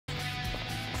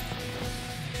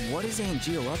What is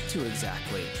Angeal up to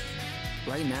exactly?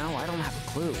 Right now, I don't have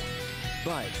a clue.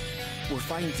 But we're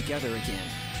fighting together again.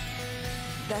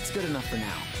 That's good enough for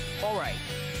now. Alright,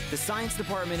 the science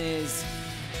department is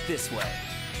this way.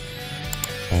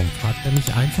 Warum fragt er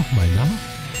nicht einfach mal nach?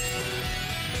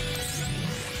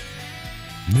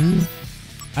 Nö.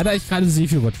 Da ich gerade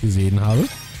Sephiroth gesehen habe,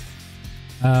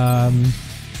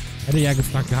 hätte ja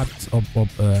gefragt gehabt, ob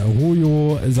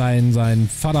Hojo sein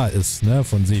Vater ist, ne,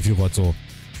 von Sephiroth so.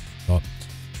 So.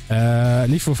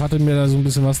 Lichtwurf hatte mir da so ein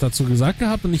bisschen was dazu gesagt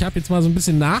gehabt und ich habe jetzt mal so ein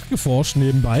bisschen nachgeforscht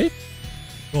nebenbei.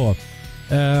 So.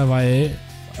 Weil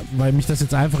mich das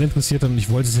jetzt einfach interessiert hat und ich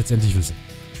wollte es jetzt endlich wissen.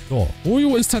 So.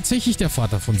 Hojo ist tatsächlich der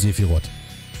Vater von Sephiroth.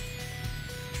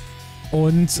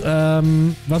 Und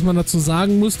was man dazu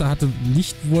sagen muss, da hatte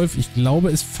Lichtwolf, ich glaube,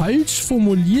 es falsch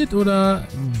formuliert oder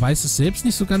weiß es selbst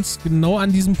nicht so ganz genau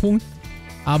an diesem Punkt.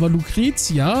 Aber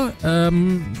Lucrezia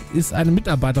ist eine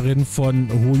Mitarbeiterin von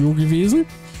Hojo gewesen.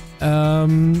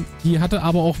 Die hatte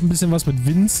aber auch ein bisschen was mit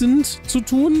Vincent zu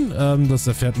tun. Das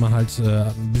erfährt man halt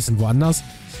ein bisschen woanders.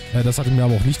 Das hatte mir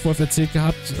aber auch Lichtwolf erzählt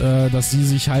gehabt, dass sie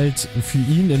sich halt für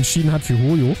ihn entschieden hat, für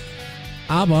Hojo.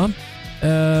 Aber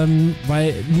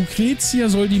weil Lucrezia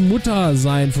soll die Mutter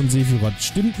sein von Sephiroth.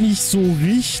 Stimmt nicht so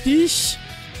richtig,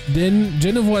 denn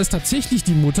Jennifer ist tatsächlich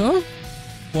die Mutter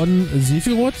von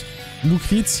Sephiroth.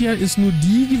 Lucrezia ist nur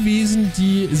die gewesen,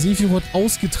 die Sephiroth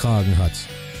ausgetragen hat.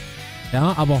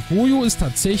 Ja, aber Hojo ist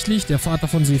tatsächlich der Vater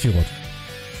von Sephiroth.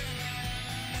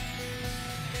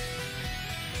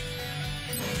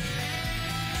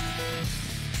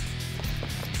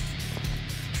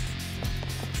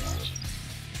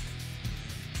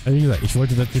 Wie gesagt, ich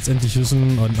wollte das jetzt endlich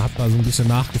wissen und habe da so ein bisschen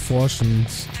nachgeforscht und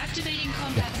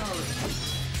ja.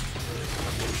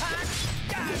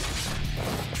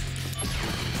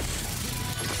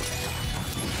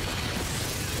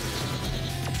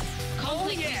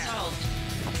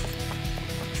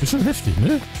 Ist schon heftig,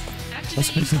 ne? Was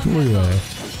kriegst du, ey?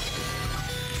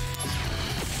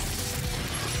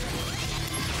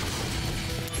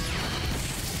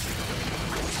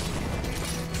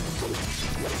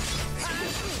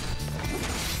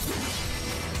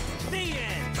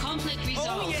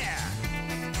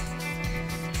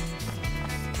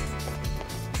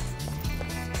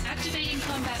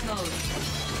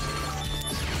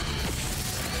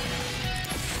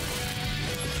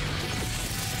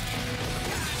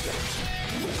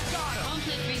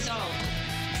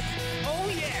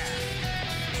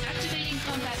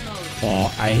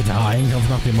 Oh, Alter, ein Kampf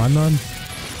nach dem anderen.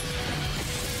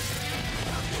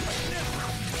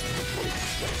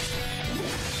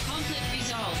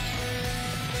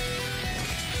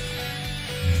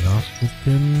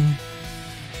 Nachgucken.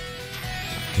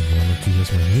 Das war natürlich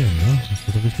erstmal nehmen, ne? Das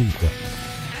wird richtig. Ja.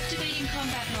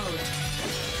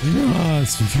 Ja,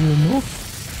 ist wie viel noch?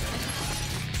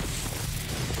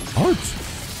 Autsch!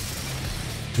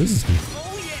 Das ist nicht.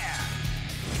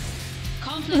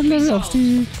 Ein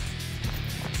Levelaufstieg.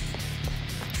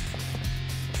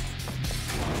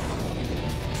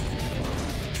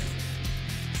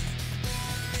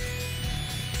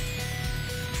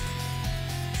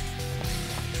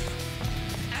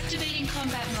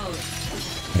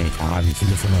 Alter, wie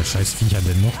viele von euch scheiß Viecher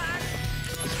denn noch?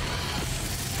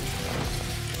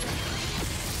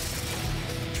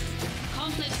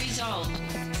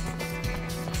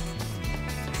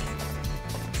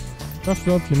 Ist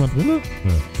überhaupt jemand drin?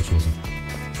 Ja, verschlossen.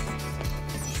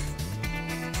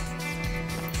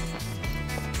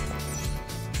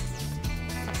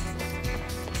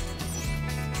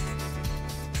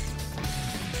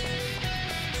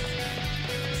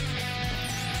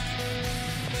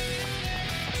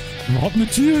 Überhaupt eine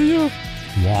Tür hier?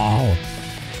 Wow.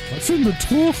 Was für ein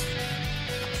Betrug.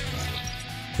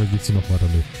 Da geht's hier noch weiter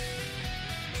mit.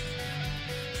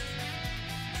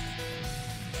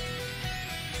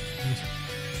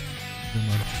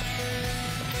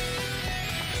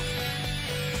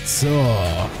 So,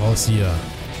 raus hier.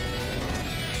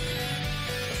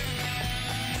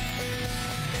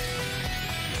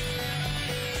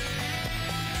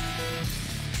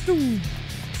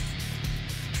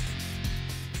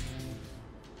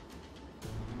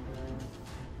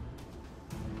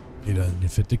 Wieder eine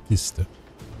fette Kiste.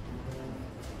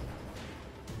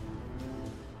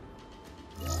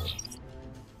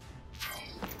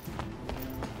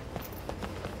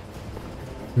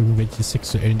 Irgendwelche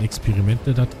sexuellen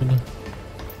Experimente da drin?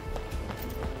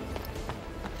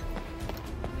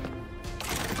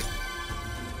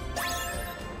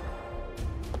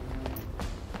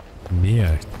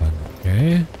 Näher dran,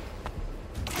 okay.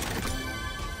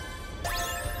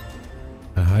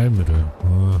 Ein Heilmittel.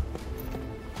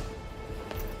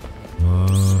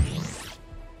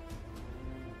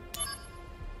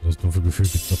 Kämpfe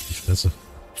gefühlt gibt's auf die Fresse.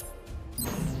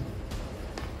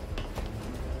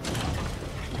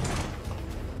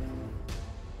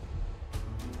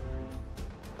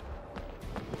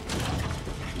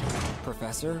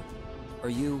 Professor, are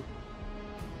you...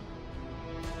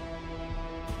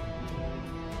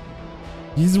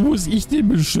 Wieso muss ich den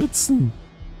beschützen?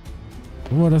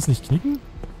 Wollen wir das nicht knicken?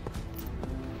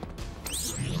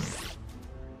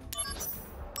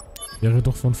 Wäre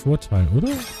doch von Vorteil,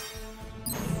 oder?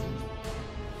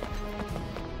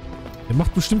 Der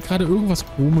macht bestimmt gerade irgendwas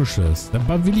Komisches.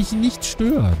 Dabei will ich ihn nicht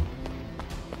stören.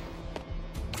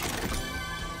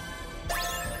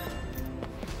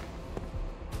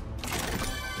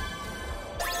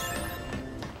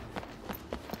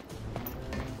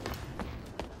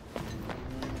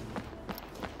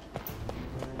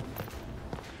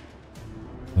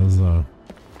 Also.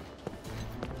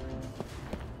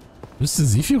 Müsste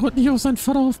Sephiroth nicht auf seinen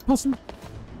Vater aufpassen?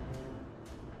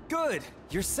 Good,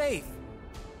 you're safe.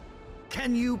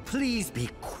 Can you please be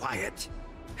quiet?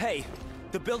 Hey,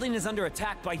 the building is under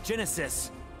attack by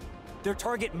Genesis. Their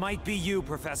target might be you,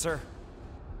 Professor.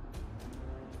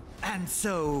 And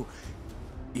so,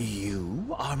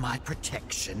 you are my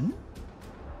protection?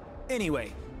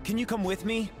 Anyway, can you come with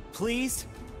me, please?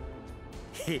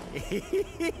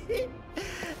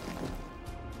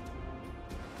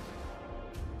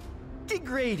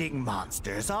 Degrading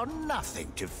monsters are nothing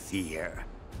to fear.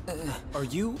 Are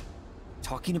you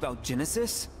talking about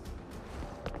Genesis?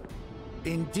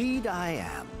 Indeed I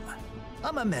am.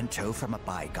 A memento from a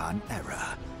bygone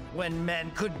era, when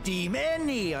men could deem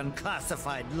any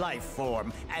unclassified life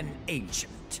form an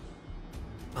ancient.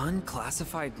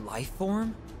 Unclassified life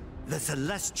form? The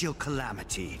celestial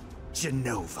calamity,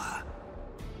 Genova.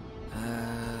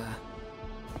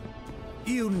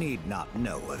 You need not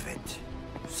know of it.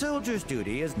 Soldier's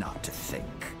duty is not to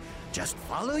think. Just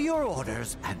follow your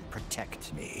orders and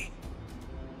protect me.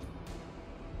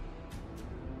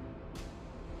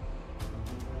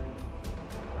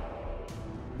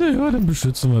 Ja, dann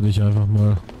beschützen wir dich einfach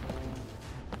mal.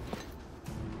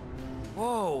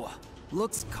 Whoa,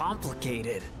 looks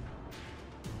complicated.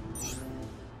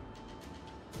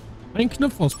 Einen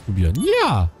Knopf ausprobieren.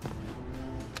 Ja!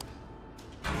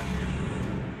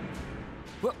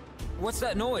 What's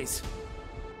that noise?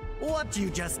 What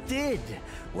you just did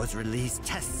was release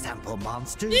test sample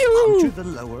monsters Yoo-hoo! onto the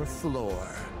lower floor.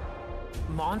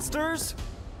 Monsters?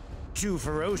 Too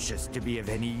ferocious to be of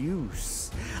any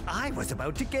use. I was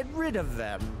about to get rid of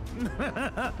them.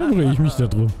 Kümmere ich mich da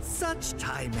drum. Such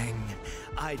timing.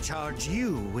 I charge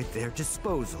you with their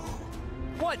disposal.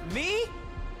 What, me?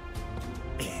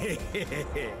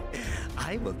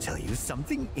 I will tell you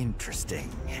something interesting.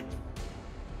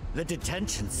 The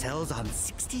detention cells on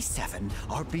 67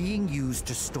 are being used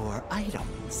to store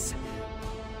items.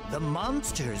 The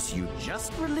monsters you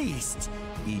just released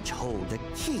each hold a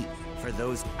key for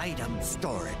those item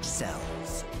storage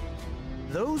cells.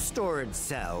 Those storage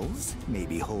cells may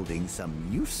be holding some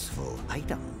useful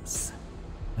items.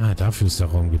 Ah, dafür ist der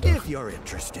Raum gedacht. If you're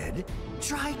interested,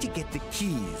 try to get the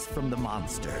keys from the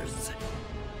monsters.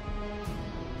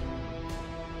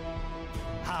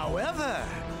 However,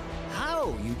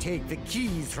 how you take the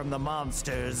keys from the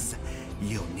monsters,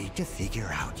 you'll need to figure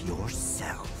out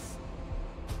yourself.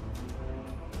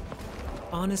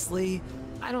 Honestly,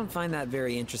 I don't find that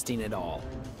very interesting at all.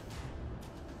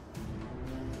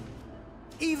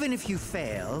 Even if you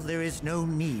fail, there is no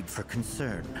need for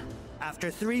concern.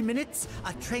 After 3 minutes,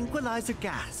 a tranquilizer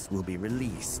gas will be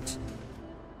released.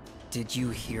 Did you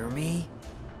hear me?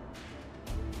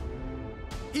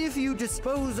 If you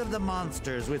dispose of the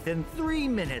monsters within 3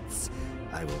 minutes,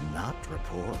 I will not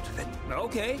report that.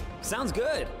 Okay, sounds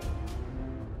good.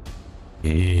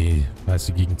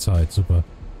 Reise gegen Zeit, super.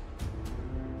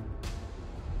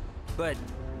 But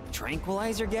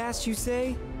tranquilizer gas, you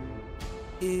say?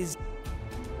 Is...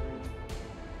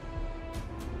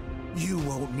 You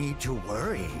won't need to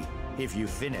worry if you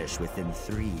finish within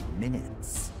 3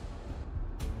 minutes.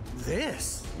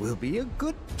 This will be a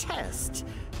good test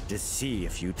to see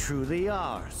if you truly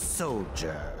are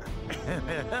soldier.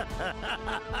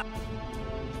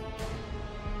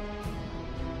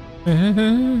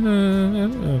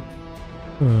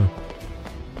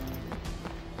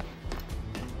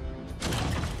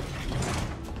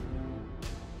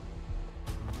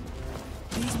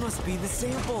 These must be the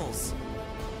samples.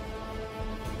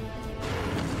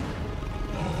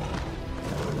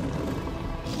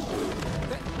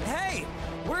 Hey,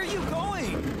 where are you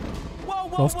going? Whoa,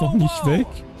 whoa, Lauf doch whoa, nicht whoa. weg.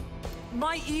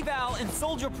 My eval and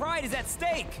soldier pride is at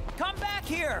stake. Come back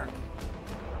here.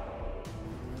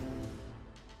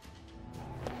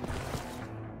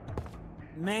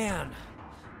 Man,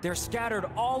 They're scattered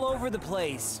all over the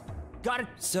place. Got it.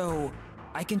 So,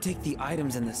 I can take the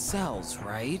items in the cells,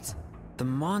 right? The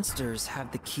monsters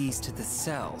have the keys to the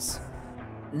cells.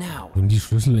 Now, Und die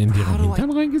Schlüssel in deren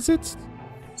Hintern reingesetzt?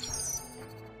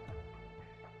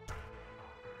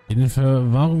 In den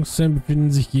Verwahrungszellen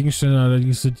befinden sich Gegenstände,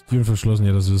 allerdings sind die Türen verschlossen.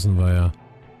 Ja, das wissen wir ja.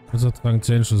 Nutzer tragen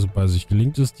Zellenschlüssel bei sich.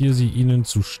 Gelingt es dir, sie ihnen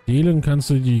zu stehlen, kannst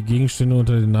du die Gegenstände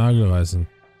unter den Nagel reißen.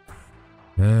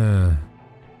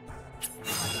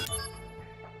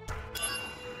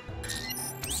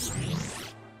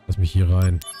 Lass mich hier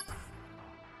rein.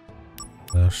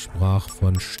 Er sprach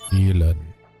von stehlen.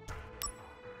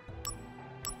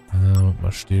 Und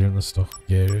mal stehlen ist doch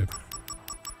gelb.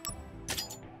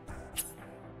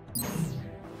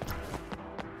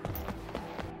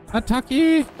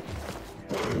 Attacke!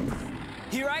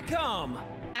 here I come.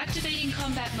 Activating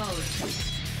combat mode.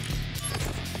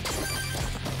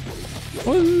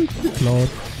 Und geklaut.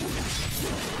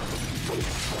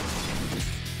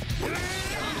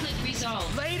 Conflict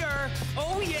resolved. Later.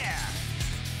 Oh yeah.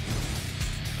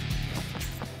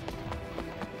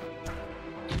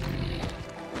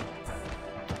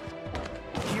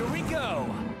 Here we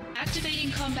go.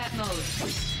 Activating combat mode.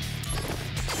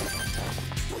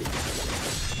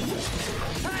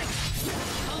 Hey,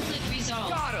 Conflict resolved.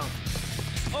 got him.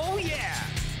 Oh yeah.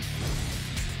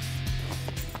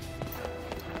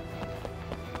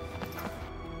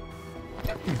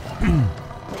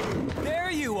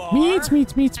 There you are. Meets.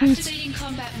 Activating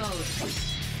combat mode.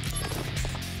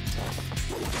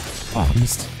 Oh,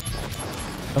 Mist.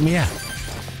 Komm her.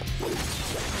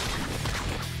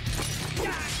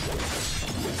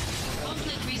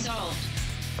 Conflict resolved.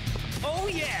 Oh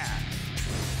yeah.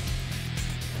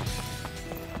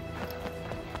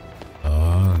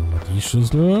 Ah, die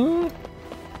Schlüssel.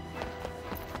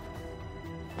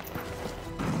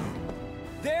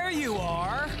 There you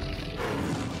are.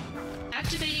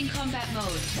 Activating combat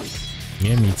mode.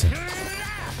 Mehr Miete.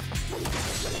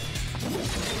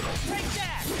 Take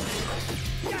that.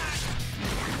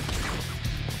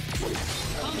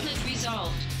 Conflict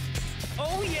resolved.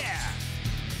 Oh yeah.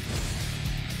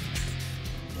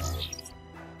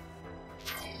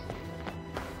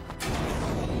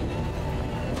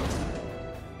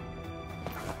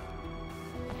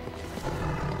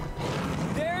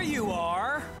 There you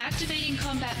are. Activating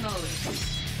combat mode.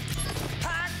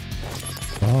 Hot.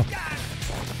 Oh.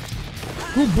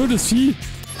 Du blödes Vieh.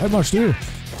 Halt mal still.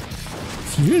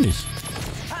 Viel nicht.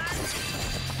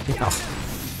 Ach.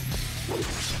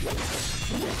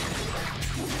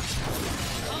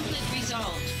 Conflict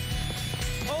resolved.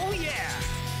 Oh yeah.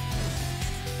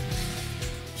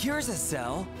 Here's a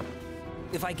cell.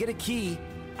 If I get a key,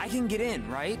 I can get in,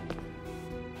 right?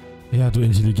 Ja, du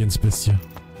Intelligenzbestie.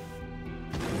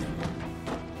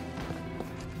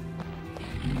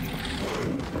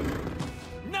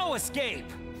 No escape.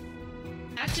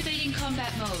 Activating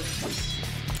combat mode.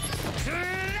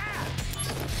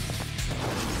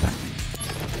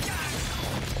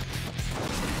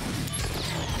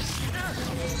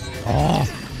 Oh.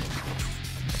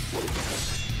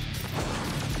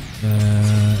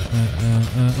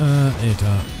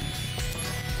 Alter.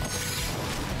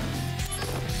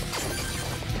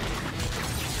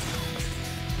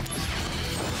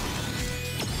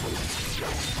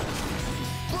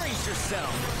 Brace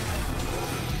yourself.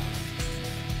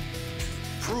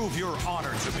 Prove your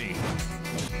honor to me.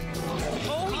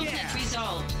 Oh Conflict yeah.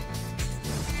 resolved.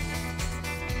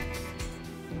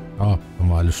 Ah,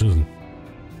 normale Schlüssel.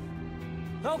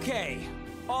 Okay,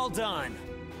 all done.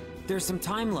 There's some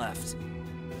time left.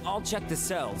 I'll check the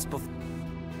cells before.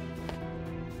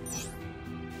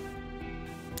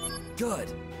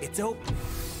 Good. It's open.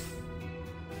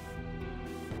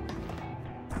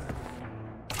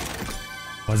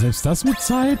 Aber selbst das mit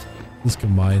Zeit? Ist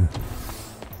gemein.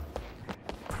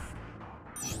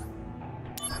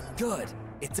 Good.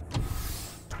 It's.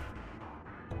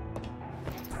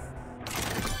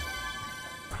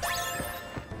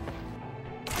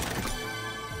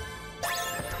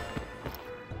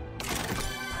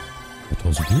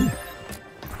 Gehen.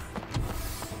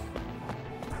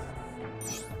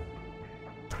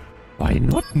 Why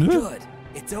not, ne? Good.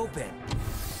 It's open.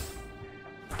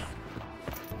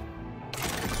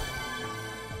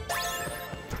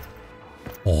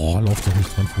 Oh, lauf doch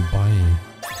nicht dran vorbei.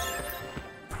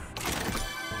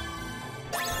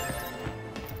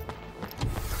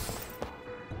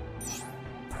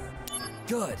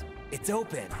 Good. It's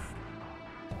open.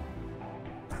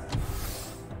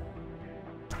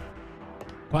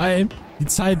 Vor allem, die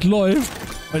Zeit läuft,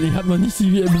 weil ich habe noch nicht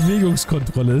die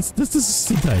Bewegungskontrolle. Das ist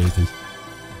hinterhältig.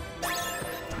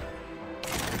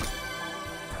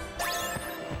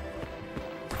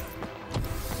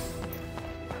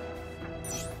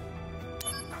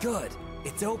 Good.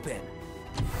 It's open.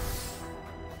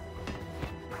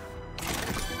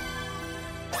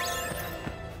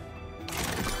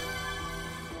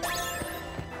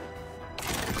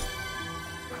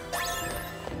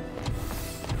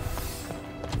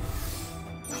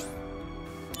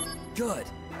 Good.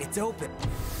 It's open.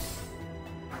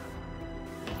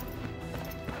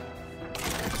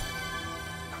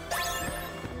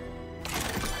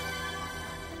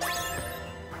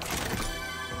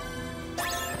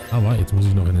 Aber jetzt muss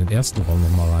ich noch in den ersten Raum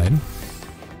nochmal rein.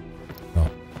 Ja.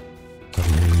 Das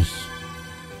habe ich nämlich.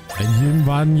 Hier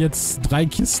waren jetzt 3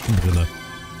 Kisten drin.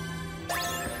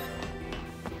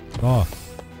 So.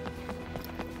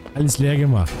 Alles leer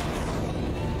gemacht.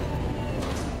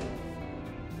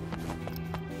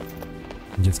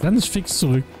 Und jetzt ganz fix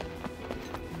zurück.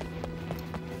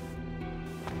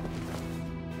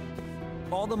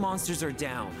 All the monsters are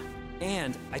down.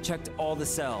 And I checked all the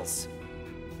cells.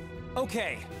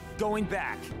 Okay, going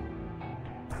back.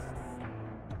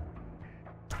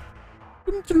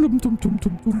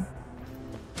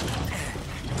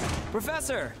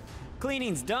 Professor,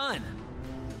 cleaning's done.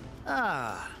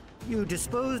 Ah, you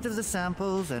disposed of the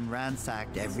samples and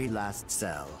ransacked every last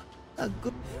cell. A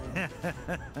good...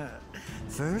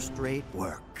 First-rate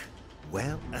work.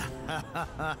 Well,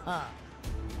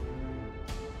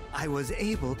 I was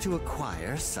able to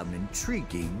acquire some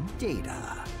intriguing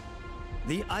data.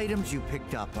 The items you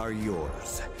picked up are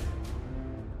yours.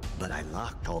 But I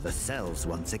locked all the cells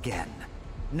once again.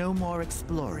 No more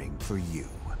exploring for you.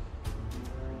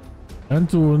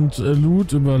 Ernte und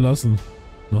Loot überlassen.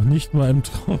 Noch nicht mal im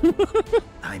Traum.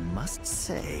 I must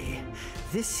say,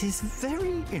 this is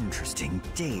very interesting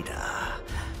data.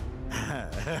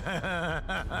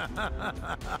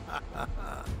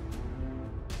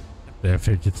 Der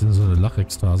fällt jetzt in so eine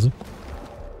Lachekstase.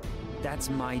 That's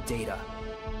my data.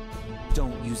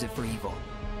 Don't use it for evil.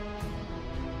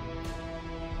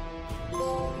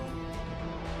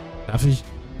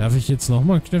 Darf ich jetzt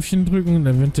nochmal ein Knöpfchen drücken und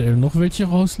eventuell noch welche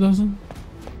rauslassen?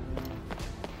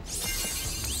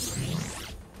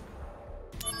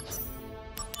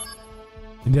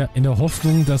 In der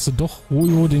Hoffnung, dass sie doch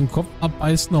Hojo den Kopf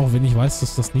abbeißen, auch wenn ich weiß,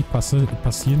 dass das nie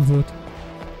passieren wird.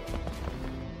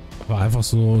 War einfach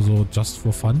so just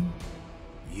for fun.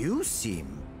 You seem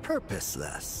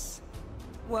purposeless.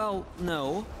 Well,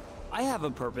 no. I have a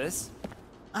purpose.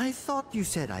 I thought you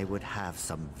said I would have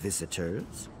some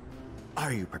visitors.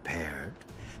 Are you prepared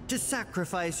to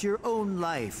sacrifice your own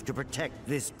life to protect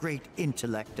this great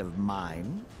intellect of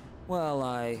mine?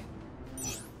 Well,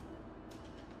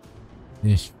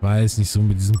 Ich weiß nicht, so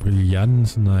mit diesem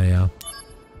Brillant, naja.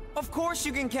 Of course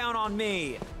you can count on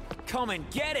me. Come and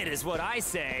get it is what I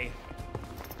say.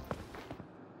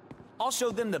 I'll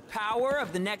show them the power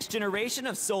of the next generation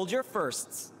of soldier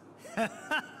firsts.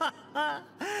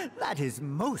 That is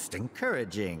most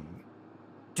encouraging.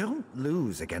 Don't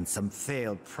lose against some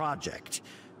failed project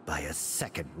by a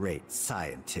second-rate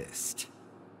scientist.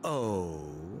 Oh?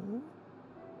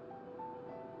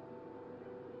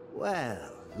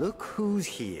 Well, look who's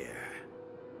here.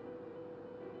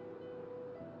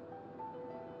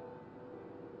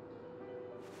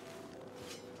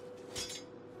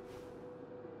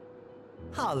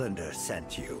 Hollander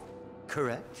sent you,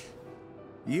 correct?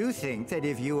 You think that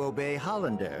if you obey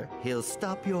Hollander, he'll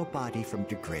stop your body from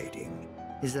degrading.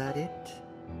 Is that it?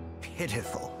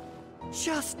 Pitiful.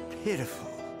 Just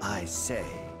pitiful, I say.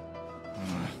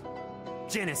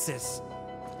 Genesis.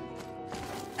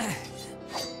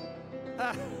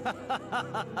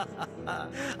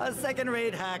 A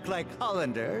second-rate hack like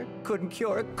Hollander couldn't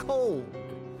cure a cold.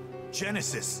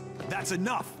 Genesis, that's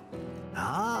enough!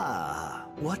 Ah,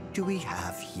 what do we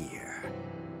have here?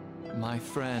 My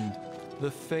friend,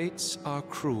 the fates are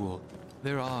cruel.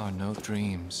 There are no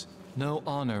dreams. No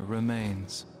honor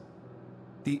remains.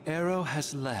 The arrow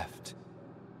has left.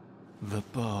 The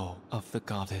bow of the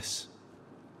goddess.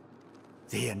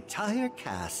 The entire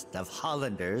cast of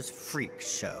Hollander's freak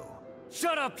show.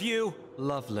 Shut up, you!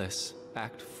 Loveless,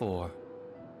 Act 4.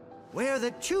 Where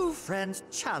the two friends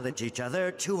challenge each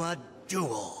other to a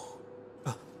duel.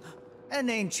 An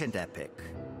ancient epic.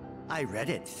 I read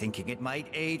it thinking it might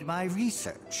aid my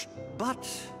research, but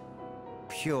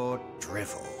pure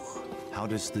drivel. How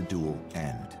does the duel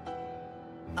end?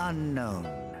 Unknown.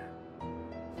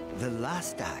 The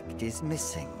last act is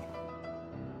missing,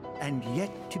 and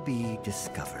yet to be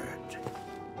discovered.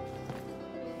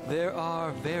 There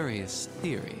are various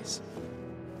theories.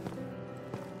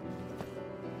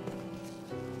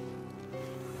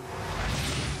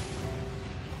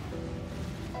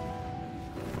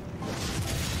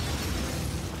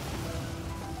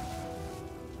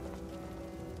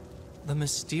 The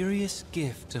mysterious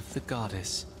gift of the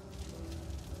goddess.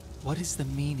 What is the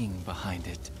meaning behind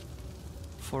it?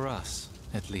 For us,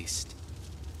 at least.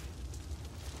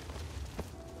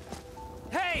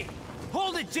 Hey!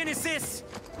 Hold it, Genesis!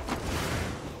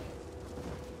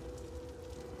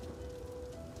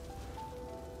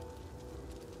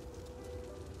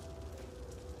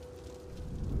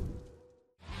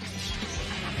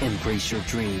 Embrace your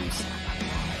dreams.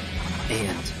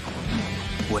 And,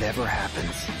 whatever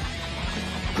happens,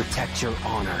 protect your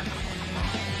honor.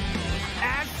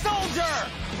 As soldier!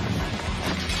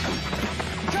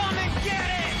 Come and get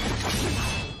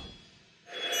it!